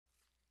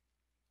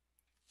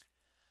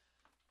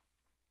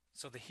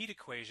So the heat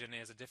equation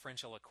is a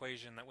differential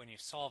equation that when you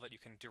solve it, you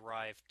can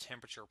derive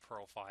temperature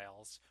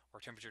profiles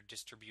or temperature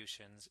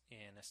distributions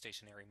in a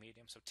stationary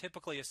medium. So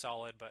typically a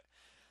solid, but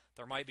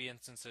there might be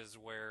instances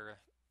where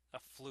a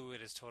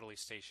fluid is totally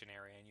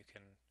stationary and you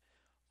can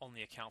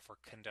only account for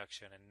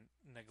conduction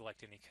and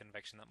neglect any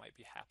convection that might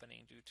be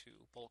happening due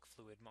to bulk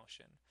fluid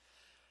motion.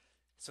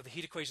 So the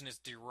heat equation is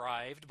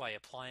derived by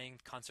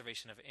applying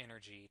conservation of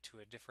energy to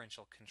a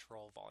differential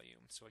control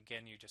volume. So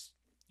again, you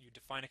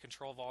define a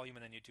control volume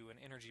and then you do an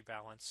energy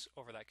balance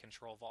over that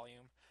control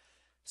volume.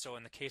 So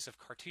in the case of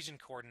Cartesian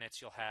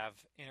coordinates, you'll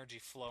have energy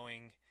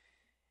flowing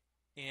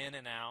in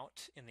and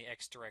out in the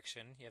x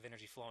direction. You have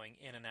energy flowing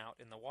in and out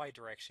in the y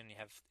direction. You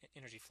have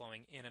energy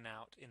flowing in and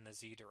out in the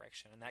z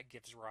direction. And that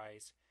gives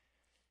rise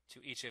to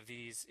each of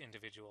these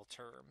individual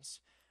terms.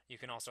 You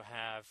can also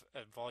have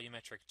a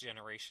volumetric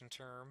generation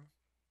term,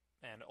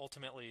 and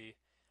ultimately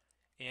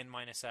in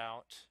minus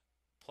out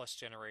plus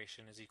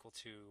generation is equal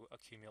to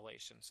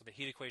accumulation. So the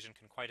heat equation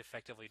can quite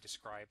effectively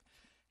describe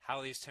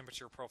how these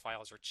temperature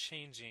profiles are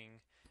changing,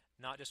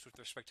 not just with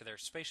respect to their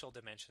spatial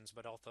dimensions,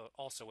 but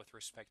also with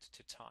respect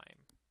to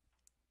time.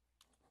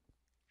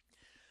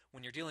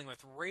 When you're dealing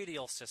with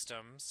radial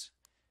systems,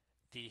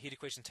 the heat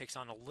equation takes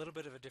on a little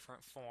bit of a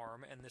different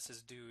form, and this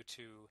is due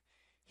to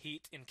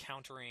heat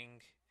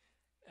encountering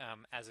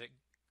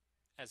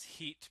as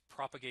heat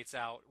propagates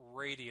out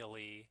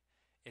radially,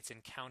 it's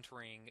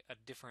encountering a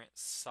different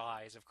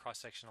size of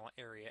cross-sectional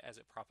area as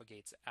it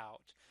propagates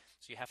out.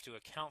 So you have to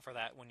account for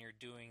that when you're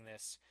doing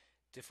this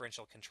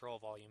differential control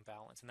volume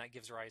balance, and that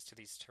gives rise to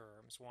these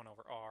terms 1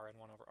 over r and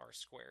 1 over r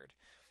squared,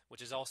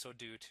 which is also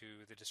due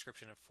to the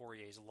description of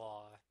Fourier's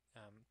law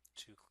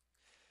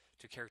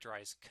to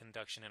characterize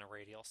conduction in a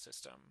radial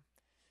system.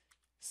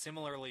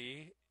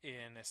 Similarly,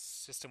 in a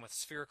system with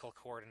spherical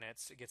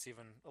coordinates, it gets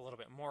even a little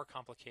bit more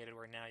complicated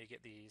where now you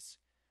get these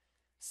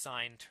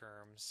sine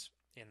terms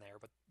in there.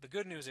 But the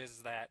good news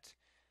is that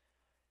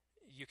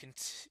you can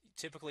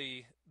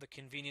typically, the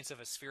convenience of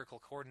a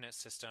spherical coordinate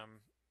system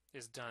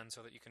is done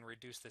so that you can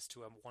reduce this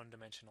to a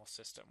one-dimensional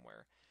system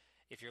where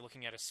if you're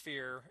looking at a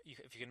sphere,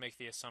 if you can make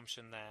the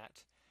assumption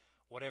that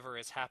whatever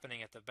is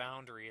happening at the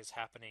boundary is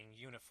happening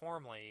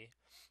uniformly,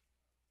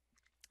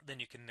 then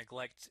you can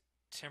neglect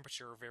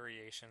temperature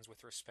variations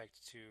with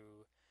respect to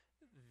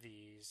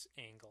these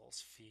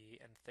angles phi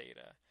and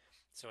theta.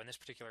 So in this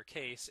particular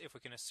case, if we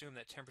can assume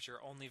that temperature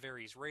only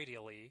varies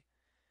radially,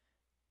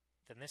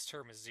 then this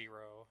term is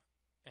 0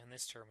 and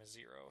this term is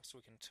 0. So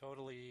we can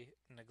totally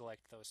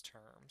neglect those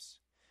terms.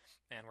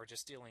 And we're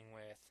just dealing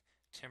with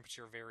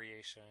temperature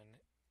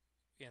variation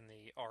in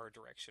the r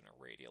direction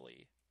or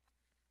radially.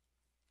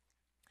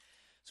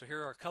 So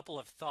here are a couple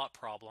of thought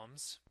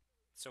problems.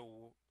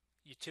 So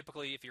you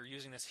typically, if you're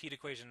using this heat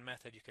equation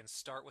method, you can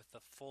start with the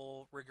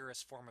full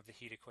rigorous form of the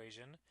heat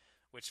equation,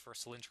 which for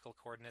cylindrical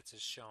coordinates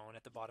is shown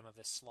at the bottom of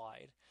this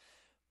slide.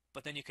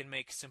 But then you can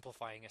make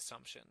simplifying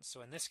assumptions.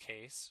 So in this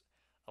case,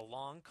 a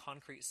long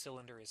concrete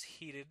cylinder is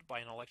heated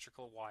by an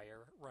electrical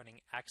wire running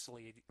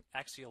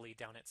axially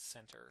down its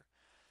center.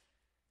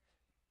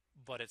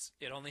 But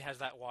it only has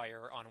that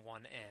wire on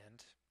one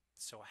end.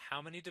 So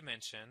how many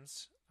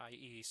dimensions,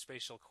 i.e.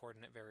 spatial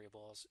coordinate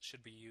variables,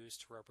 should be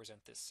used to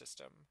represent this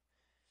system?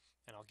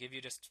 And I'll give you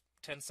just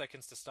 10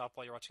 seconds to stop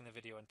while you're watching the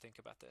video and think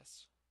about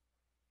this.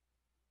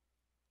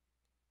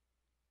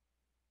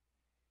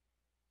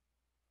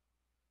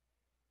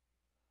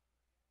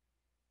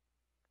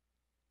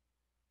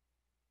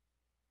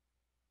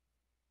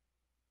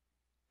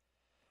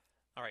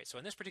 All right, so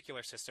in this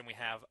particular system we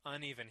have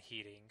uneven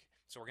heating.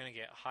 So we're going to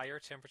get higher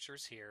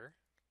temperatures here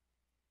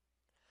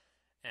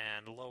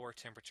and lower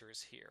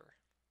temperatures here.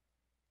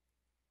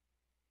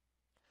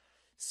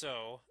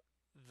 So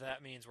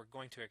that means we're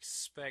going to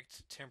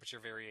expect temperature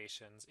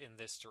variations in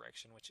this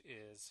direction, which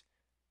is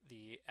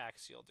the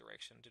axial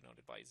direction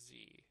denoted by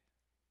z.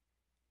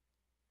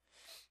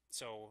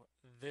 So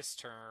this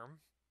term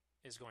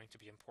is going to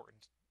be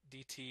important.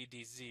 dt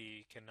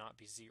dz cannot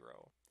be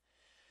 0.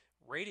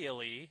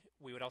 Radially,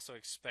 we would also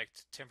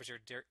expect temperature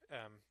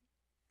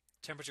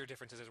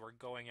differences as we're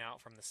going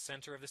out from the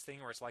center of this thing,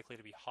 where it's likely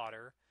to be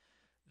hotter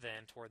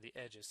than toward the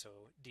edges.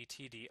 So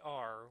dt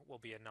dr will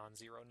be a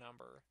non-zero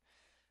number.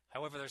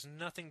 However, there's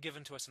nothing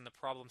given to us in the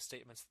problem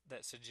statements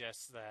that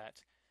suggests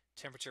that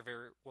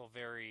temperature will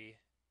vary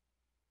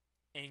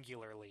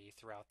angularly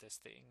throughout this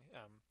thing.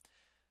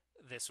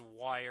 This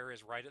wire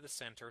is right at the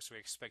center, so we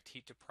expect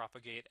heat to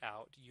propagate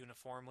out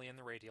uniformly in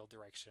the radial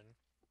direction.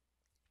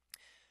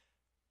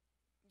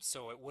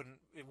 So it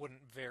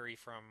wouldn't vary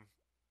from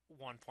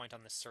one point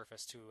on this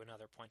surface to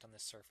another point on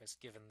this surface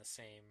given the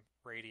same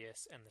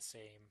radius and the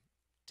same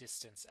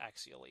distance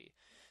axially.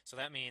 So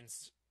that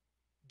means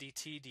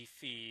dt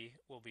dphi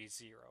will be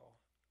 0,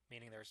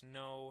 meaning there's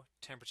no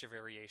temperature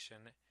variation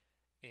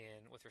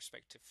with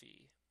respect to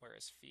phi,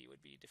 whereas phi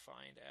would be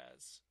defined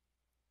as,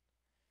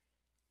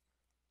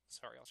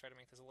 sorry, I'll try to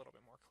make this a little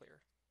bit more clear.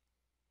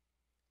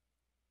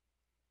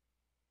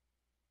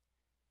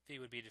 Phi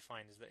would be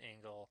defined as the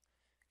angle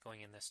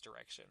going in this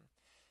direction.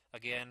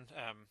 Again,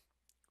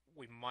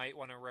 we might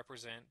want to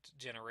represent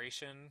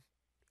generation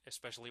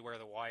especially where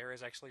the wire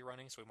is actually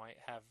running. So we might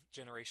have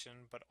generation,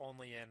 but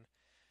only in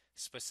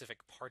specific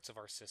parts of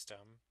our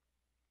system.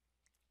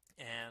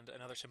 And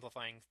another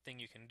simplifying thing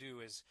you can do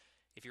is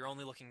if you're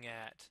only looking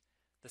at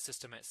the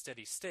system at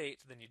steady state,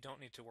 then you don't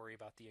need to worry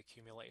about the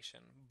accumulation.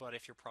 But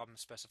if your problem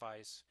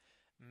specifies,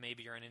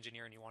 maybe you're an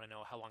engineer and you want to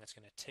know how long it's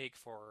going to take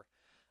for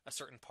a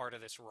certain part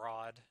of this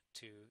rod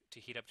to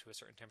heat up to a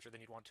certain temperature,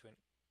 then you'd want to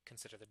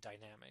consider the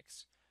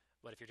dynamics.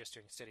 But if you're just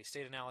doing steady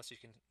state analysis, you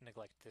can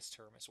neglect this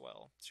term as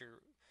well. So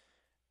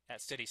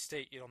at steady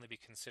state, you'd only be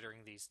considering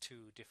these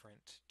two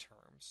different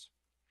terms.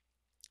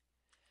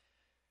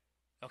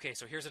 Okay,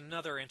 so here's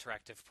another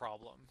interactive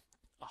problem.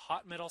 A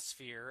hot metal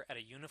sphere at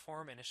a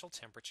uniform initial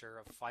temperature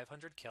of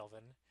 500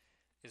 Kelvin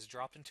is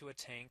dropped into a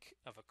tank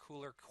of a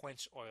cooler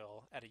quench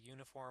oil at a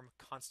uniform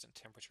constant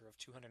temperature of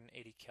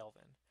 280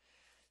 Kelvin.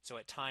 So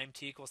at time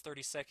t equals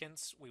 30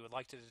 seconds, we would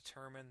like to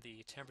determine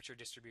the temperature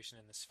distribution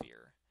in the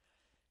sphere.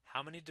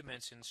 How many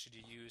dimensions should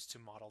you use to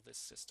model this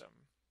system?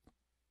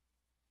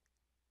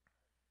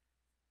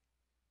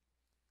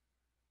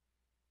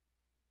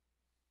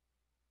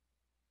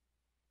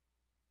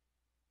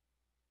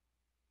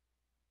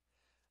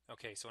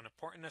 Okay, so an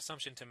important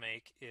assumption to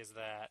make is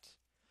that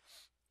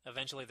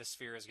eventually the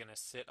sphere is going to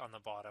sit on the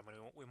bottom, and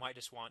we might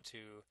just want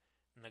to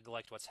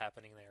neglect what's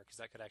happening there because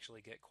that could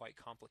actually get quite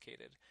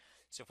complicated.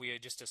 So if we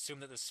just assume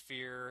that the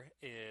sphere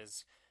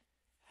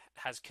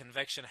has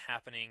convection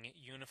happening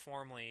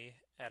uniformly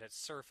at its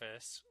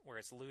surface, where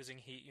it's losing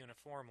heat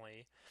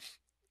uniformly,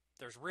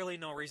 there's really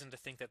no reason to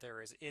think that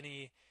there is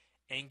any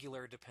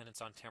angular dependence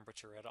on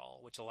temperature at all,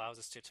 which allows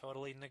us to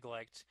totally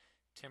neglect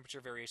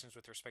temperature variations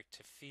with respect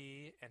to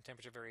phi and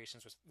temperature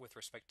variations with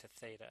respect to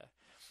theta.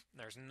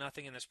 There's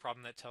nothing in this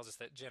problem that tells us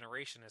that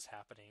generation is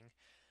happening,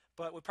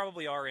 but we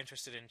probably are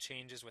interested in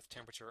changes with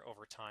temperature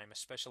over time,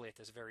 especially at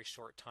this very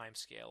short time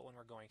scale when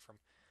we're going from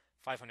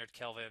 500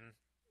 Kelvin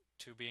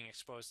to being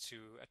exposed to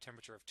a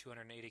temperature of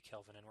 280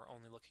 Kelvin, and we're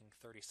only looking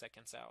 30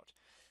 seconds out.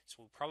 So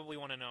we'll probably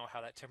want to know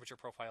how that temperature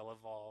profile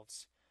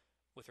evolves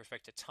with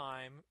respect to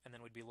time, and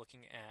then we'd be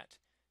looking at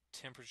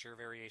temperature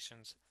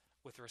variations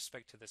with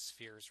respect to the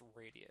sphere's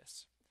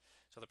radius.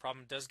 So the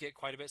problem does get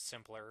quite a bit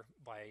simpler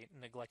by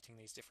neglecting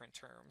these different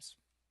terms.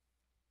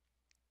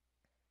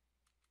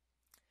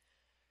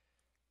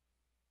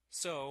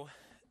 So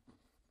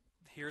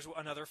here's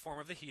another form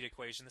of the heat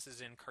equation. This is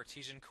in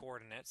Cartesian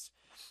coordinates,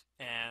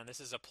 and this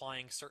is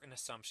applying certain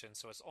assumptions.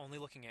 So it's only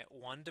looking at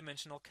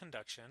one-dimensional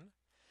conduction,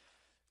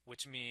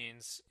 which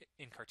means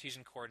in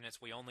Cartesian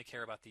coordinates we only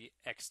care about the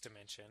x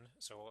dimension.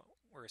 So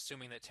we're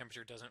assuming that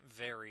temperature doesn't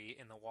vary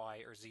in the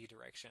y or z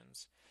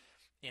directions.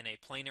 In a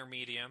planar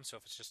medium, so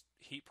if it's just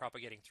heat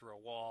propagating through a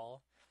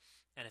wall,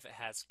 and if it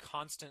has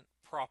constant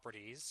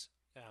properties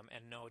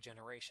and no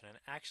generation. And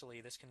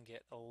actually this can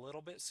get a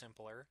little bit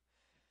simpler.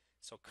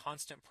 So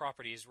constant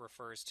properties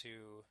refers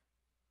to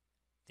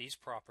these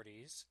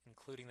properties,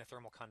 including the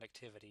thermal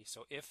conductivity.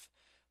 So if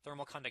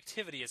thermal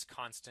conductivity is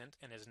constant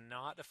and is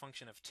not a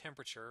function of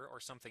temperature or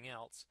something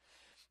else,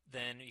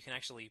 then you can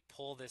actually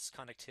pull this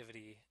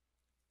conductivity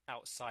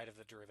outside of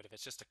the derivative.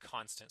 It's just a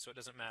constant, so it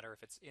doesn't matter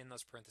if it's in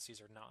those parentheses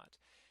or not.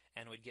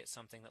 And we'd get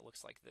something that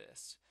looks like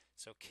this.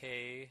 So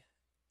K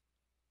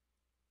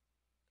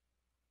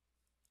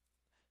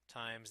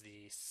times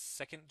the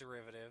second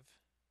derivative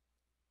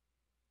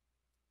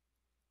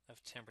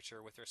of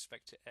temperature with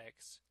respect to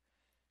x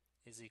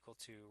is equal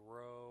to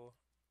rho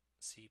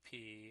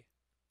Cp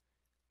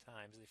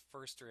times the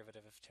first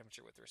derivative of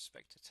temperature with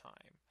respect to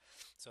time.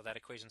 So that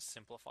equation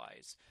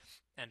simplifies.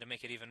 And to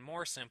make it even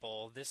more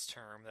simple, this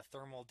term, the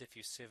thermal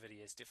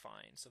diffusivity, is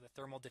defined. So the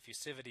thermal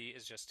diffusivity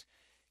is just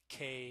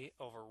K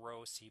over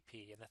rho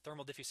Cp. And the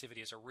thermal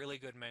diffusivity is a really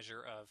good measure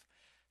of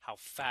how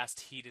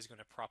fast heat is going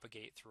to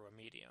propagate through a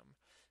medium.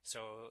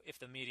 So if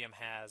the medium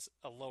has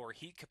a lower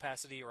heat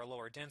capacity or a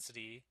lower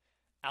density,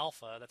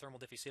 alpha, the thermal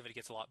diffusivity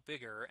gets a lot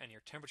bigger, and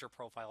your temperature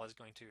profile is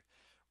going to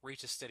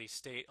reach a steady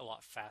state a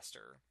lot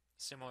faster.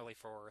 Similarly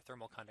for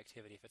thermal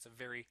conductivity, if it's a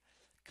very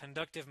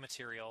conductive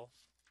material,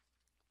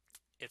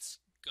 it's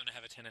going to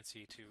have a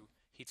tendency to,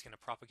 heat's going to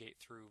propagate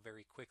through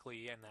very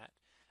quickly, and that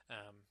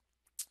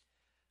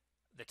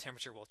the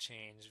temperature will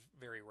change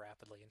very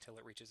rapidly until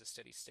it reaches a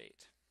steady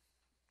state.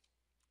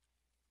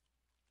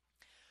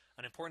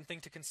 An important thing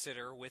to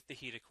consider with the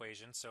heat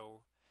equation, so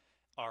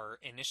are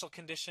initial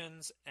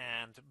conditions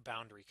and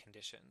boundary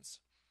conditions.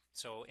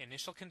 So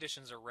initial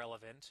conditions are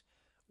relevant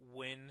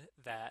when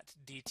that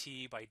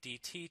dt by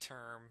dt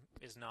term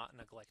is not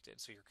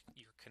neglected. So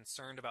you're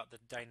concerned about the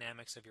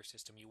dynamics of your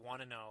system. You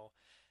want to know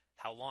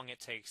how long it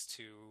takes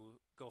to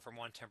go from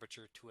one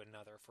temperature to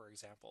another, for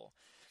example.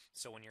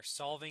 So when you're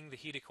solving the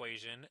heat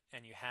equation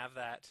and you have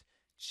that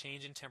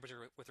change in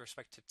temperature with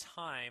respect to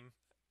time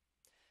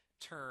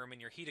term in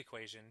your heat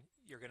equation,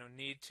 you're going to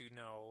need to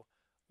know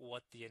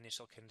what the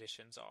initial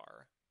conditions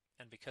are.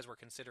 And because we're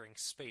considering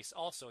space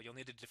also, you'll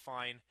need to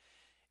define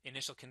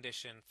initial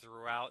condition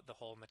throughout the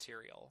whole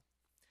material.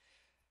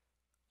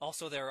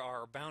 Also, there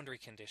are boundary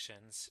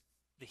conditions.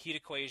 The heat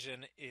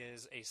equation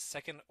is a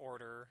second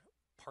order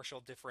partial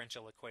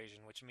differential equation,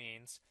 which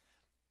means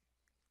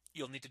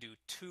you'll need to do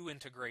two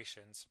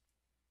integrations.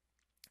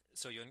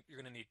 So you're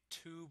going to need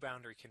two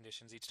boundary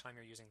conditions each time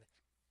you're using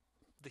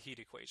the heat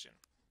equation.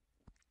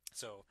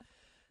 So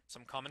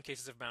some common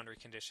cases of boundary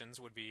conditions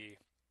would be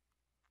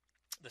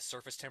the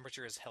surface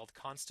temperature is held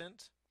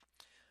constant,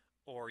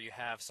 or you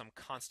have some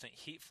constant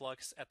heat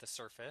flux at the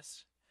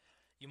surface.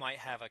 You might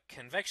have a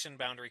convection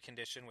boundary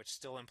condition, which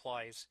still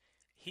implies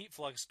heat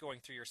flux going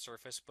through your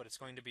surface, but it's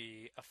going to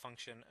be a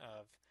function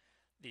of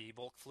the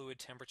bulk fluid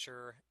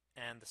temperature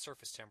and the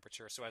surface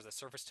temperature. So as the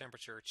surface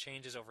temperature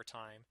changes over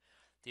time,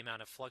 the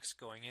amount of flux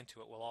going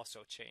into it will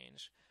also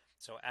change.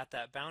 So at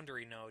that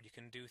boundary node, you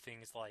can do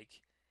things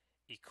like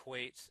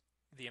equate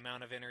the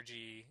amount of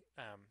energy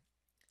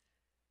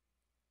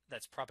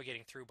that's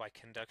propagating through by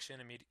conduction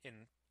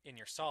in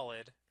your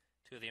solid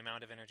to the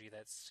amount of energy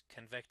that's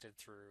convected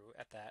through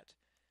at that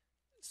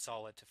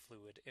solid to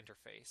fluid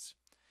interface.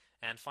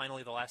 And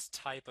finally, the last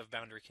type of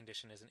boundary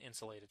condition is an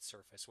insulated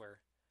surface where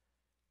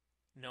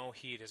no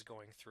heat is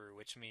going through,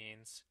 which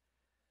means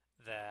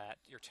that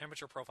your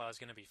temperature profile is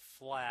going to be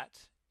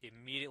flat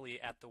immediately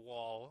at the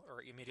wall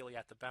or immediately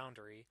at the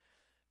boundary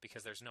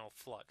because there's no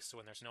flux. So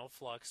when there's no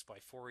flux, by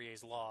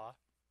Fourier's law,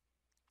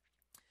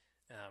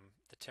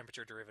 the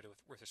temperature derivative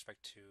with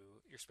respect to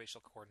your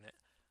spatial coordinate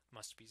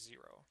must be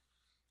zero.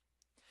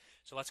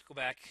 So let's go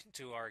back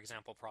to our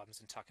example problems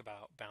and talk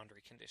about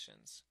boundary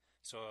conditions.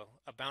 So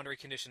a boundary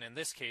condition in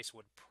this case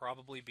would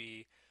probably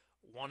be,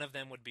 one of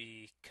them would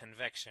be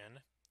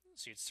convection.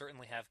 So you'd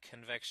certainly have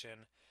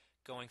convection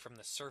going from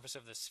the surface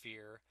of the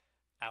sphere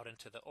out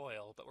into the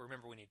oil, but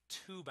remember we need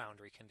two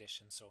boundary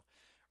conditions. So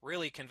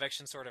really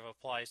convection sort of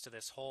applies to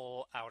this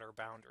whole outer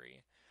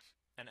boundary.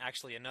 And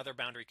actually another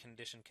boundary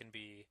condition can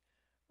be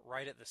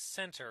right at the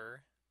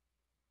center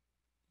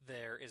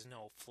there is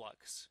no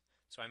flux.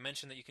 So I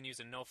mentioned that you can use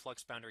a no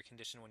flux boundary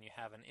condition when you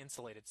have an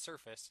insulated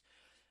surface,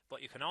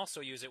 but you can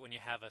also use it when you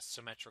have a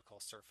symmetrical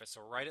surface.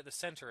 So right at the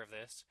center of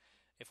this,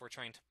 if we're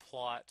trying to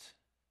plot,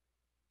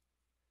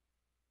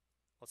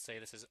 let's say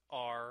this is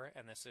R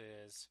and this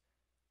is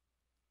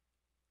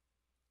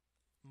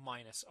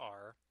minus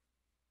R,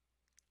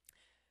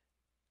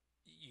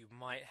 you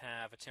might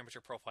have a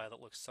temperature profile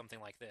that looks something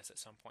like this at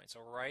some point. So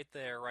right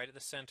there, right at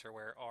the center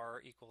where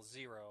R equals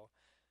 0,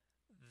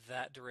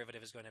 that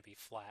derivative is going to be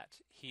flat.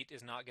 Heat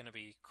is not going to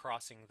be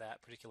crossing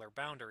that particular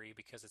boundary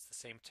because it's the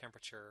same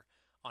temperature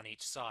on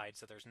each side,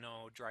 so there's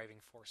no driving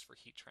force for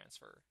heat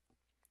transfer.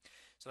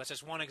 So that's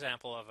just one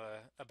example of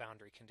a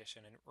boundary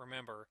condition. And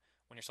remember,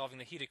 when you're solving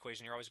the heat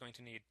equation, you're always going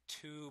to need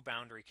two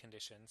boundary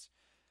conditions.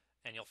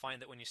 And you'll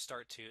find that when you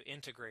start to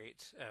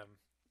integrate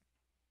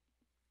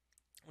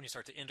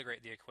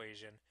the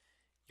equation,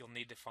 you'll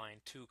need to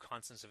find two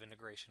constants of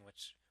integration,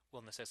 which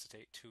will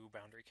necessitate two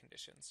boundary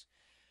conditions.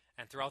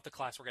 And throughout the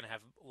class, we're going to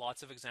have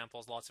lots of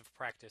examples, lots of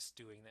practice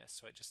doing this.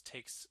 So it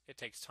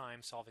takes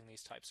time solving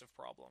these types of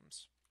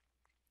problems.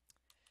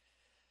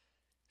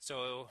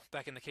 So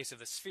back in the case of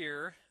the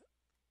sphere,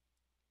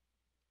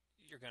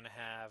 you're going to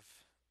have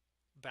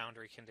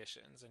boundary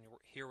conditions. And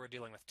here we're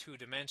dealing with two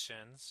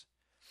dimensions.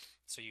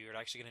 So you're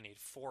actually going to need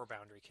four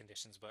boundary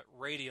conditions. But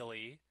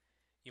radially,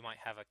 you might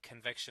have a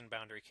convection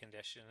boundary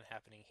condition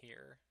happening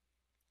here.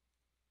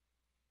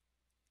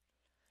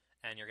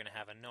 And you're going to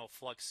have a no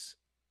flux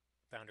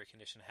boundary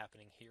condition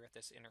happening here at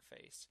this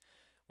interface.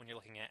 When you're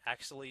looking at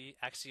axially,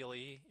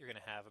 you're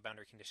going to have a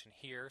boundary condition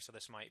here, so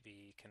this might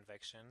be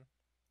convection.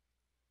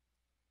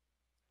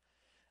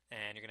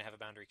 And you're going to have a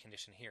boundary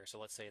condition here. So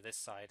let's say this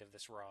side of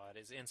this rod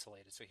is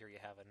insulated, so here you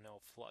have a no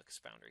flux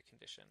boundary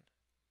condition.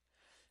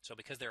 So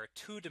because there are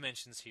two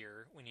dimensions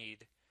here, we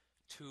need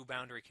two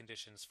boundary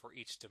conditions for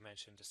each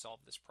dimension to solve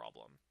this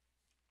problem.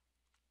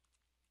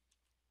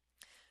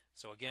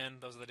 So again,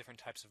 those are the different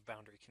types of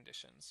boundary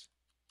conditions.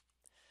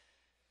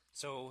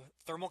 So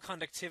thermal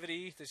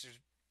conductivity, these are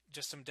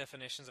just some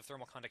definitions of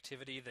thermal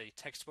conductivity. The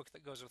textbook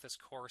that goes with this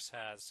course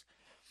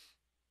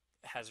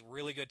has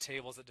really good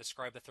tables that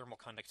describe the thermal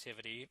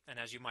conductivity, and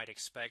as you might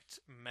expect,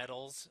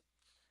 metals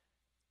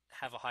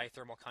have a high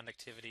thermal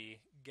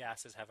conductivity,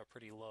 gases have a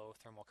pretty low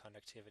thermal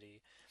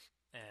conductivity,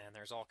 and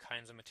there's all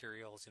kinds of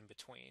materials in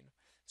between.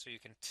 So you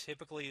can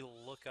typically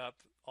look up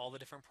all the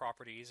different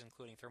properties,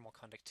 including thermal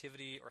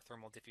conductivity or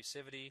thermal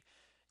diffusivity.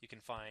 You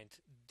can find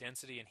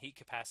density and heat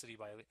capacity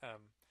by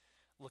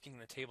looking in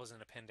the tables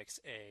in Appendix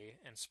A,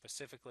 and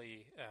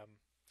specifically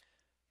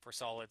for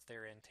solids,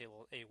 they're in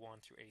table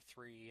A1 through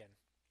A3, and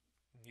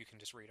you can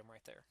just read them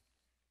right there.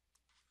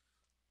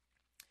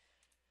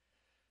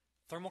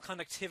 Thermal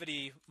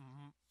conductivity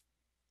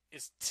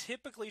is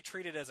typically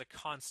treated as a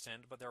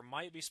constant, but there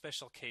might be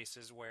special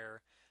cases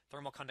where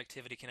thermal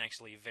conductivity can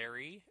actually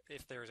vary.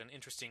 If there's an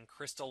interesting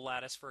crystal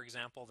lattice, for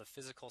example, the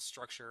physical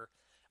structure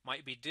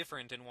might be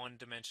different in one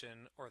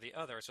dimension or the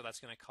other, so that's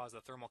going to cause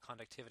the thermal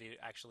conductivity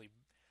to actually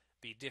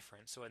be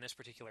different. So in this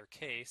particular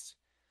case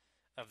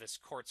of this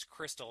quartz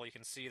crystal, you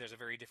can see there's a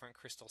very different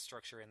crystal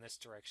structure in this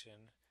direction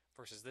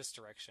versus this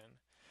direction.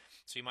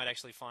 So you might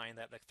actually find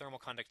that the thermal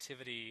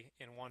conductivity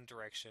in one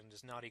direction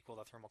does not equal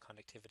the thermal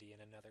conductivity in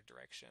another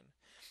direction.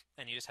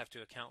 And you just have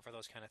to account for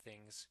those kind of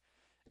things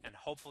and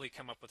hopefully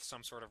come up with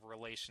some sort of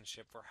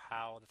relationship for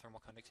how the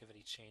thermal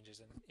conductivity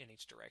changes in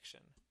each direction.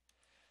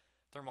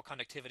 Thermal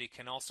conductivity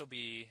can also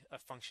be a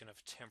function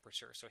of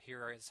temperature. So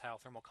here is how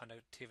thermal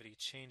conductivity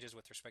changes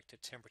with respect to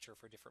temperature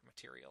for different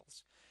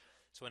materials.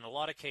 So in a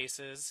lot of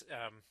cases,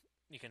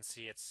 you can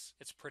see it's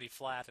pretty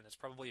flat, and it's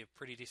probably a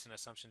pretty decent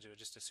assumption to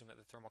just assume that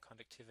the thermal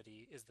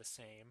conductivity is the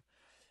same.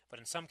 But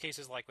in some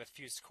cases, like with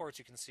fused quartz,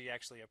 you can see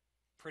actually a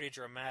pretty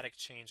dramatic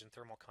change in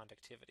thermal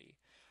conductivity.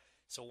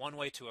 So one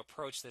way to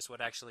approach this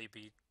would actually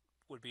be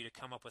to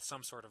come up with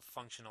some sort of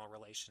functional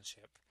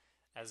relationship,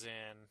 as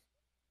in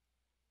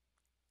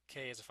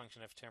K as a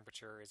function of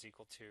temperature is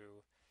equal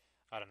to,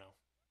 I don't know,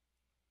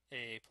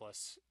 A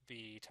plus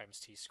B times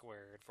T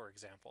squared, for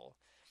example.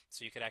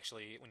 So you could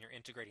actually, when you're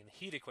integrating the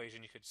heat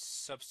equation, you could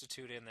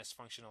substitute in this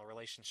functional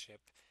relationship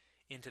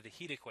into the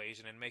heat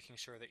equation and making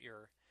sure that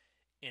you're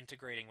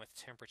integrating with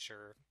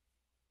temperature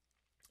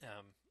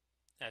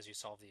as you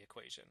solve the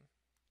equation.